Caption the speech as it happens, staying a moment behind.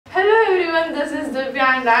everyone, this is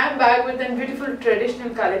Divya and I am back with a beautiful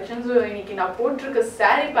traditional collection. So, இன்னைக்கு நான் போட்டிருக்க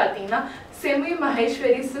saree பாத்தீங்கன்னா semi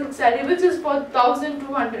Maheswari silk saree which is for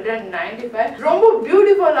 1295. ரொம்ப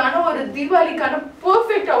பியூட்டிஃபுல்லான ஒரு தீபாவளிக்கான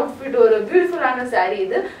perfect outfit ஒரு பியூட்டிஃபுல்லான saree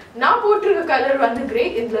இது. நான் போட்டிருக்க கலர் வந்து grey.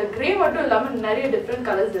 இதுல grey மட்டும் இல்லாம நிறைய different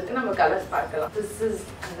colors இருக்கு. நம்ம colors பார்க்கலாம். This is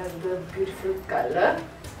another beautiful color.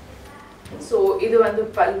 So, இது வந்து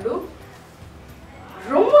pallu.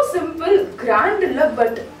 ரொம்ப சிம்பிள் கிராண்ட் இல்ல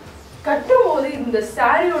பட் கட்டும்போது இந்த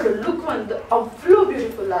சாரியோட லுக் வந்து அவ்ளோ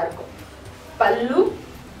பியூட்டிஃபுல்லா இருக்கும் பல்லு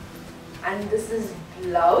and this is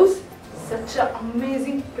blouse such a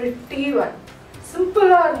amazing pretty one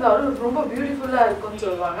சிம்பிளா இருந்தாலும் ரொம்ப பியூட்டிஃபுல்லா இருக்கும்னு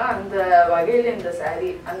சொல்வாங்க அந்த வகையில இந்த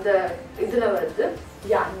saree அந்த இதுல வருது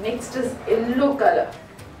yeah next is yellow color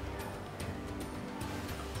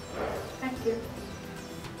thank you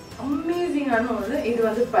amazing ஆன ஒரு இது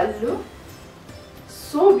வந்து பல்லு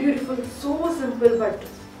so beautiful so simple but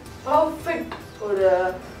perfect for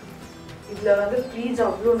idla vandu please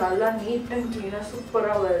avlo nalla neat and clean super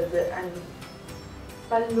varudhu and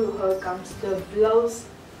pallu here comes the blouse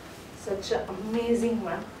such an amazing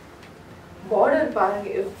one border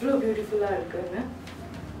paranga evlo beautiful ah irukku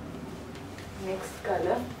next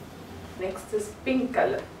color next is pink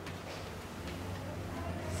color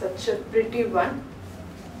such a pretty one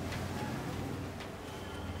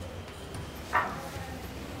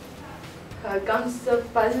Here comes the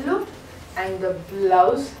pallu and the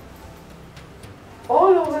blouse.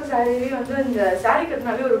 All over saree வந்து இந்த saree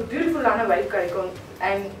கட்டினாலே ஒரு பியூட்டிஃபுல்லான vibe கிடைக்கும்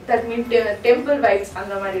and that means temple vibes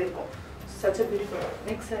அந்த மாதிரி இருக்கும் such a beautiful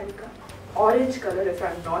next saree ka orange color if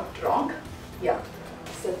I'm not wrong yeah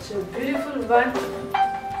such a beautiful one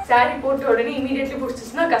saree போட்ட உடனே immediately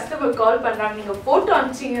பிடிச்சிச்சுனா கஸ்டமர் கால் பண்றாங்க நீங்க போட்டோ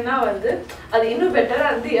அனுப்பிச்சீங்கன்னா வந்து அது இன்னும் பெட்டரா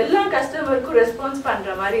இருந்து எல்லா கஸ்டமருக்கும் ரெஸ்பான்ஸ்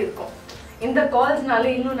பண்ற மாதிரி இருக்கும் இந்த கால்ஸ்னால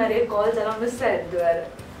இன்னும் நிறைய கால்ஸ் எல்லாம் மிஸ் ஆயிடுது வேற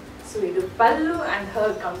so இது pallu and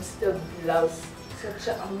here comes the blouse such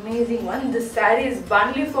an amazing one this saree is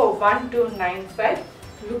only for 1295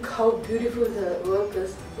 look how beautiful the work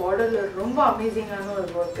is borderல ரொம்ப அமேசிங்கான ஒரு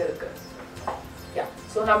work இருக்கு yeah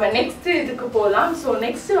so நம்ம next இதுக்கு போலாம் so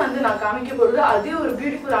next வந்து நான் காமிக்க போறது அதே ஒரு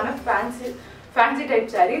பியூட்டிஃபுல்லான fancy type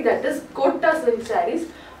saree that is Kota silk sarees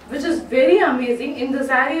which is very amazing in the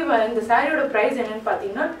saree oda price enna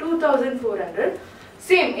pathina 2400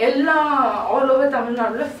 same ella all over Tamil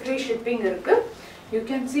Nadu free shipping irukku you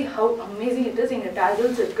can see how amazing it is in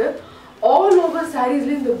tassels irukku all over sarees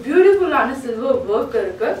la the beautiful ana silver work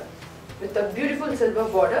irukku with a beautiful silver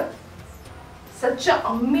border such an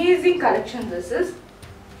amazing collection this is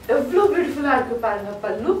evlo beautiful ah irukku parunga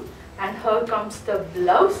pallu and here comes the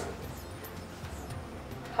blouse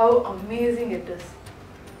how amazing it is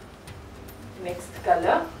next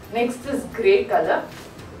color next is grey color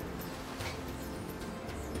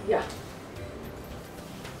yeah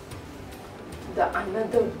the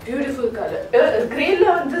another beautiful color grey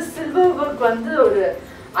la and the silver work vandu or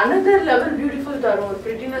another level beautiful tharum or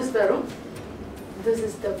prettiness tharum this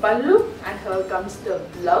is the pallu and here comes the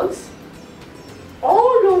blouse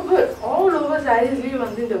all over sarees li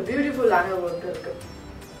vandu the beautiful ana work irukku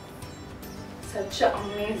such an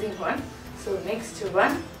amazing one so next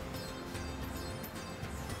one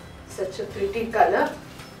such a pretty color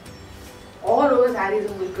all over sarees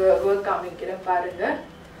உங்களுக்கு work காமிக்கிறேன் பாருங்க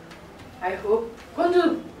I hope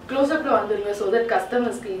கொஞ்சம் close அப்ல வந்துருங்க so that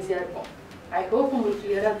customers க்கு ஈஸியா இருக்கும் I hope உங்களுக்கு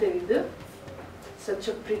கிளியரா தெரியுது such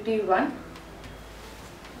a pretty one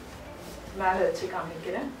மேல வச்சு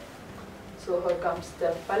காமிக்கிறேன் so here comes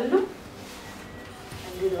the pallu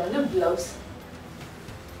and இது வந்து blouse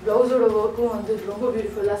ஓட workம் வந்து ரொம்ப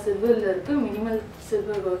பியூட்டிஃபுல்லா சில்வர்ல இருக்கு மினிமல்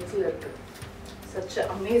சில்வர் worksல இருக்கு such an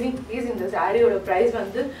amazing piece in the saree oda price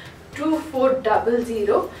vandu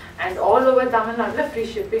 2400 and all over Tamil Nadu free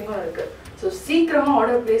shipping irukku so சீக்கிரமா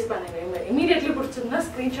order place பண்ணுங்க immediately பிடிச்சிருந்தா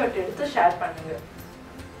screenshot எடுத்து share பண்ணுங்க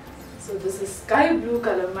so this is sky blue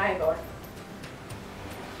color my god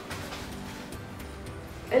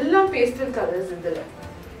எல்லாம் pastel colors இதுல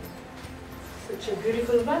such a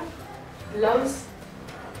beautiful one blouse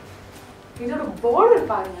இதோட border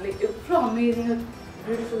பாருங்க எவ்வளவு amazing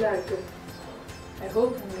beautiful ஆ இருக்கு I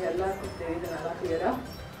hope you all could see it clear.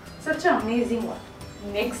 Such an amazing one.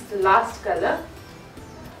 Next, last color.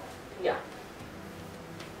 Yeah.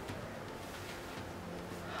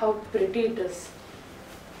 How pretty it is.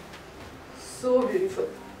 So beautiful.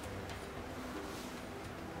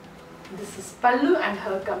 This is pallu and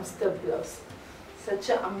here comes the blouse. Such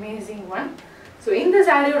an amazing one. So இந்த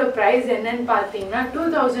சாரியோட price என்னன்னு பார்த்தீங்கன்னா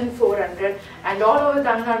 2400 and all over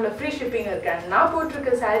தமிழ்நாட்டில் free shipping இருக்கு. And நான்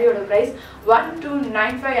போட்டிருக்க சாரியோட price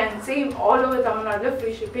 1295 and same all over தமிழ்நாட்டில்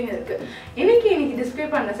ஃப்ரீ ஷிப்பிங் இருக்கு. இன்னைக்கு டிஸ்பிளே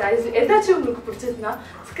பண்ண சாரீஸ் ஏதாச்சும் உங்களுக்கு பிடிச்சிருந்தா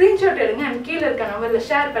ஸ்க்ரீன்ஷாட் எடுங்க அண்ட் கீழே இருக்க நம்பரில்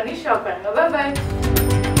ஷேர் பண்ணி ஷாப் பண்ணுங்க. பை.